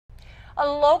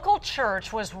A local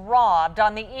church was robbed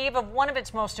on the eve of one of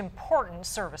its most important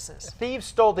services. Thieves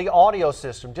stole the audio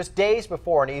system just days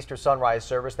before an Easter sunrise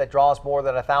service that draws more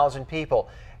than 1,000 people.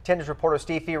 Attendance reporter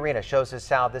Steve Fiorina shows us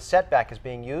how this setback is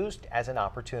being used as an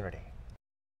opportunity.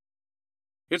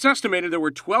 It's estimated there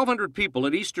were 1,200 people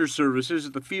at Easter services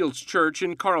at the Fields Church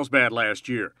in Carlsbad last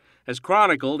year, as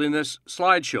chronicled in this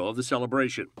slideshow of the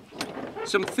celebration.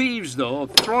 Some thieves, though,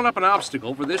 have thrown up an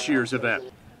obstacle for this year's event,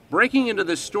 breaking into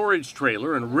this storage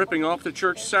trailer and ripping off the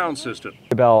church sound system.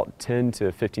 About $10,000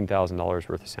 to $15,000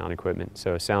 worth of sound equipment,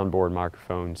 so soundboard,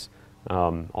 microphones,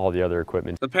 all the other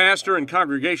equipment. The pastor and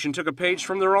congregation took a page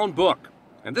from their own book,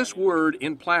 and this word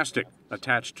in plastic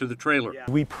attached to the trailer.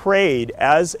 We prayed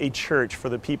as a church for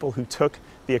the people who took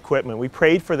the equipment. We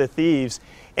prayed for the thieves,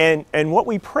 and what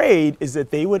we prayed is that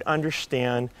they would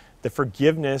understand the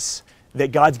forgiveness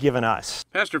that God's given us.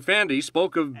 Pastor Fandy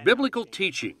spoke of biblical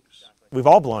teachings. We've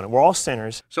all blown it. We're all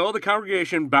sinners. So the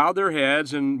congregation bowed their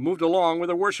heads and moved along with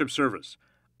a worship service.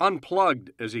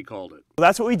 Unplugged, as he called it.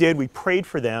 That's what we did. We prayed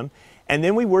for them, and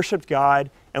then we worshiped God,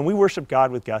 and we worshiped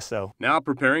God with gusto. Now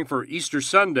preparing for Easter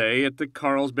Sunday at the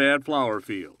Carlsbad Flower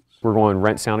Fields. We're going to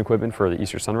rent sound equipment for the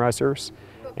Easter sunrise service,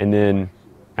 and then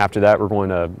after that we're going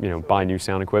to buy new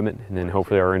sound equipment, and then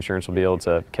hopefully our insurance will be able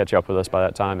to catch up with us by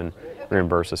that time and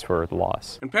reimburse us for the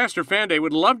loss. And Pastor Fanday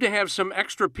would love to have some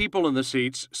extra people in the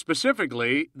seats,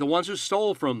 specifically the ones who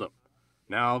stole from them,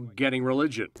 now getting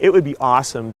religion. It would be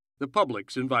awesome. The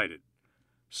public's invited.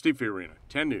 Steve Fiorina,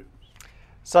 10 News.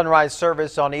 Sunrise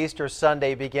service on Easter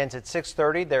Sunday begins at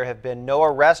 6:30. There have been no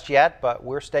arrests yet, but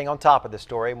we're staying on top of the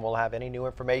story and we'll have any new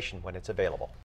information when it's available.